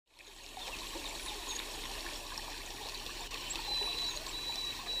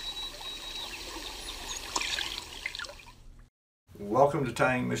Welcome to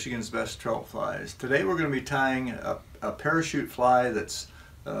Tying Michigan's Best Trout Flies. Today we're going to be tying a parachute fly that's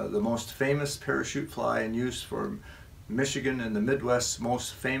the most famous parachute fly in use for Michigan and the Midwest's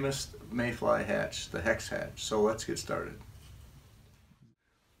most famous mayfly hatch, the Hex hatch. So let's get started.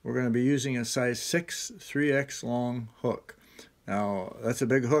 We're going to be using a size 6 3x long hook. Now that's a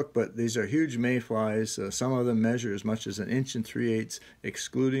big hook, but these are huge mayflies. Some of them measure as much as 1 3/8 inches,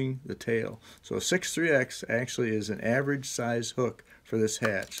 excluding the tail. So a 6 3x actually is an average size hook for this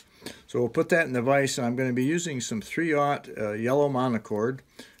hatch. So we'll put that in the vise, and I'm going to be using some 3/0 yellow monocord.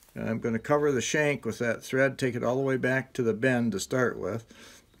 And I'm going to cover the shank with that thread, take it all the way back to the bend to start with.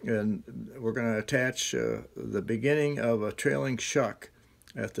 And we're going to attach the beginning of a trailing shuck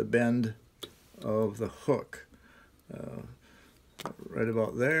at the bend of the hook. Right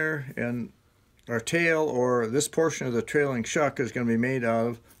about there, and our tail, or this portion of the trailing shuck, is going to be made out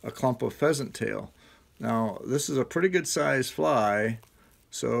of a clump of pheasant tail. Now this is a pretty good size fly,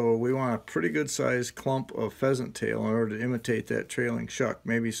 so we want a pretty good sized clump of pheasant tail in order to imitate that trailing shuck,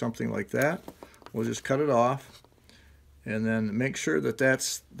 maybe something like that. We'll just cut it off and then make sure that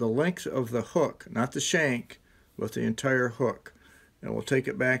that's the length of the hook, not the shank, but the entire hook. And we'll take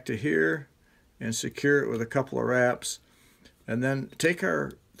it back to here and secure it with a couple of wraps. And then take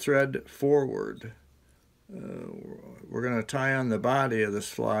our thread forward. We're going to tie on the body of this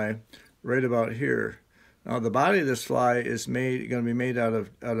fly right about here. Now the body of this fly is going to be made out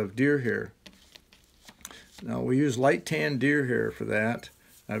of deer hair. Now we use light tan deer hair for that.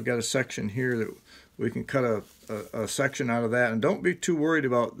 I've got a section here that we can cut a section out of that. And don't be too worried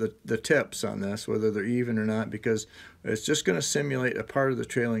about the tips on this, whether they're even or not, because it's just going to simulate a part of the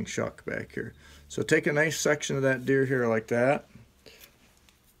trailing shuck back here. So take a nice section of that deer hair like that.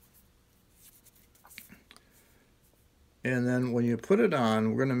 And then when you put it on,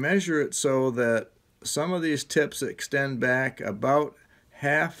 we're going to measure it so that some of these tips extend back about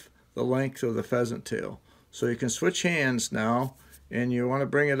half the length of the pheasant tail. So you can switch hands now, and you want to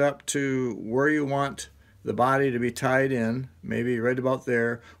bring it up to where you want the body to be tied in, maybe right about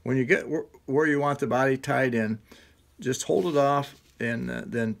there. When you get where you want the body tied in, just hold it off and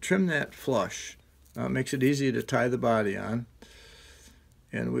then trim that flush. It makes it easy to tie the body on.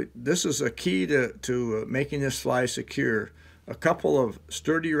 And this is a key to making this fly secure. A couple of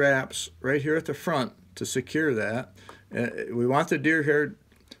sturdy wraps right here at the front to secure that. We want the deer hair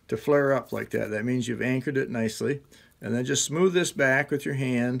to flare up like that. That means you've anchored it nicely. And then just smooth this back with your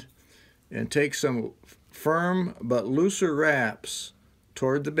hand and take some firm but looser wraps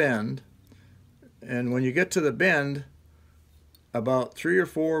toward the bend. And when you get to the bend, about 3 or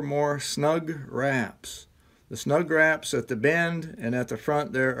 4 more snug wraps. The snug wraps at the bend and at the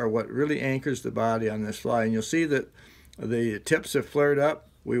front there are what really anchors the body on this fly. And you'll see that the tips have flared up.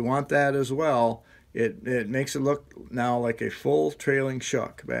 We want that as well. It makes it look now like a full trailing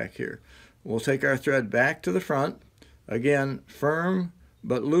shuck back here. We'll take our thread back to the front. Again, firm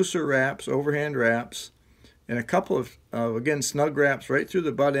but looser wraps, overhand wraps, and a couple of, again, snug wraps right through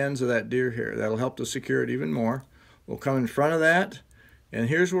the butt ends of that deer hair. That'll help to secure it even more. We'll come in front of that, and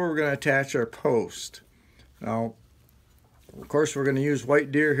here's where we're going to attach our post. Now, of course, we're going to use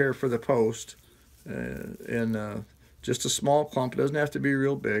white deer hair for the post, and just a small clump. It doesn't have to be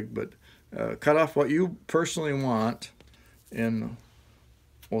real big, but cut off what you personally want, and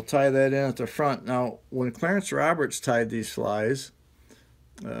we'll tie that in at the front. Now, when Clarence Roberts tied these flies,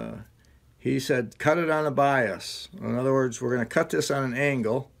 he said, cut it on a bias. In other words, we're going to cut this on an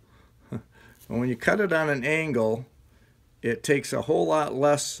angle. And when you cut it on an angle, it takes a whole lot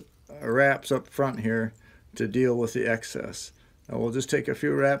less wraps up front here to deal with the excess. Now we'll just take a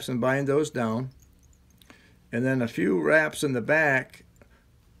few wraps and bind those down. And then a few wraps in the back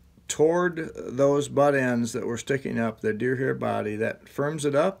toward those butt ends that were sticking up, the deer hair body. That firms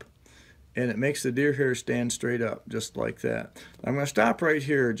it up, and it makes the deer hair stand straight up, just like that. I'm going to stop right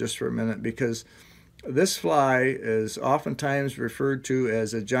here just for a minute, because this fly is oftentimes referred to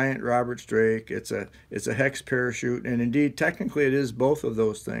as a giant Roberts drake. It's a Hex Parachute, and indeed, technically, it is both of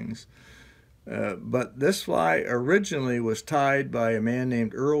those things. But this fly originally was tied by a man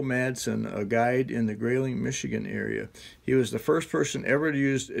named Earl Madsen, a guide in the Grayling, Michigan area. He was the first person ever to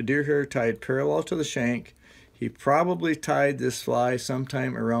use a deer hair tied parallel to the shank. He probably tied this fly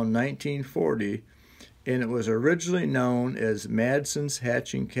sometime around 1940, and it was originally known as Madsen's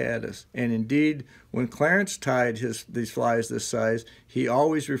hatching caddis. And indeed, when Clarence tied these flies this size, he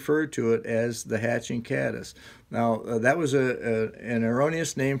always referred to it as the hatching caddis. Now, that was an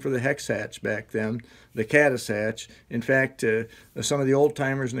erroneous name for the Hex hatch back then, the caddis hatch. In fact, some of the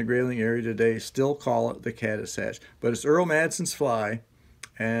old-timers in the Grayling area today still call it the caddis hatch. But it's Earl Madsen's fly,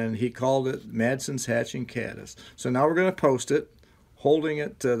 and he called it Madsen's hatching caddis. So now we're going to post it. holding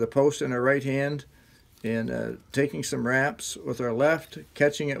it the post in our right hand and taking some wraps with our left,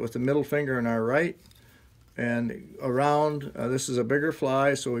 catching it with the middle finger in our right, and around. This is a bigger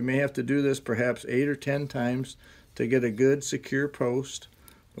fly, so we may have to do this perhaps 8 or 10 times to get a good secure post.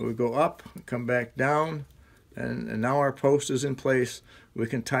 We go up, come back down, and now our post is in place. We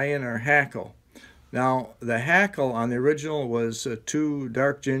can tie in our hackle. Now, the hackle on the original was 2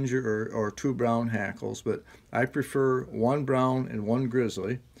 dark ginger or 2 brown hackles, but I prefer 1 brown and 1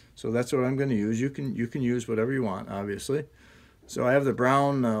 grizzly. So that's what I'm going to use. You can use whatever you want, obviously. So I have the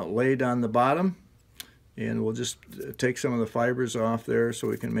brown laid on the bottom, and we'll just take some of the fibers off there so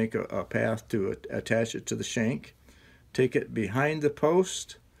we can make a path to attach it to the shank. Take it behind the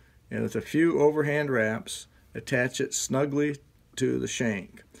post, and with a few overhand wraps, attach it snugly to the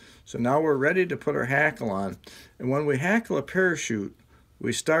shank. So now we're ready to put our hackle on. And when we hackle a parachute,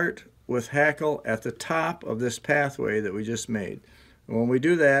 we start with hackle at the top of this pathway that we just made. And when we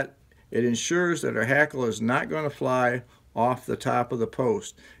do that, it ensures that our hackle is not going to fly off the top of the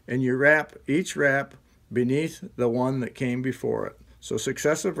post. And you wrap each wrap beneath the one that came before it. So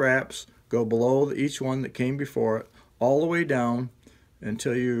successive wraps go below each one that came before it, all the way down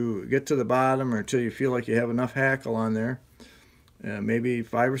until you get to the bottom, or until you feel like you have enough hackle on there. Maybe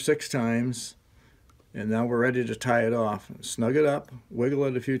 5 or 6 times, and now we're ready to tie it off. Snug it up, wiggle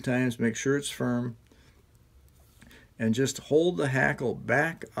it a few times, make sure it's firm, and just hold the hackle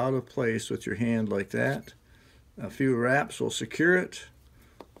back out of place with your hand like that. A few wraps will secure it.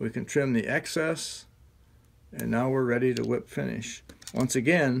 We can trim the excess, and now we're ready to whip finish. Once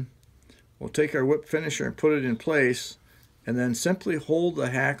again, we'll take our whip finisher and put it in place, and then simply hold the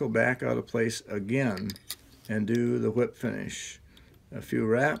hackle back out of place again and do the whip finish. A few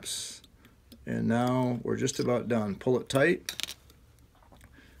wraps, and now we're just about done. Pull it tight.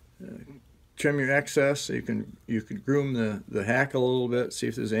 Trim your excess so you can groom the hackle a little bit, see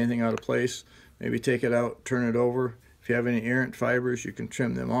if there's anything out of place. Maybe take it out, turn it over. If you have any errant fibers, you can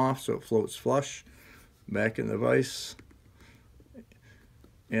trim them off so it floats flush back in the vise.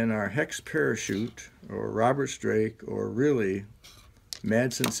 And our Hex Parachute, or Robert's Drake, or really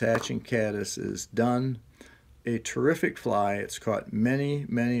Madsen's Hatching Caddis is done. A terrific fly. It's caught many,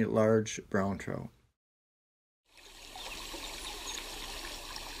 many large brown trout.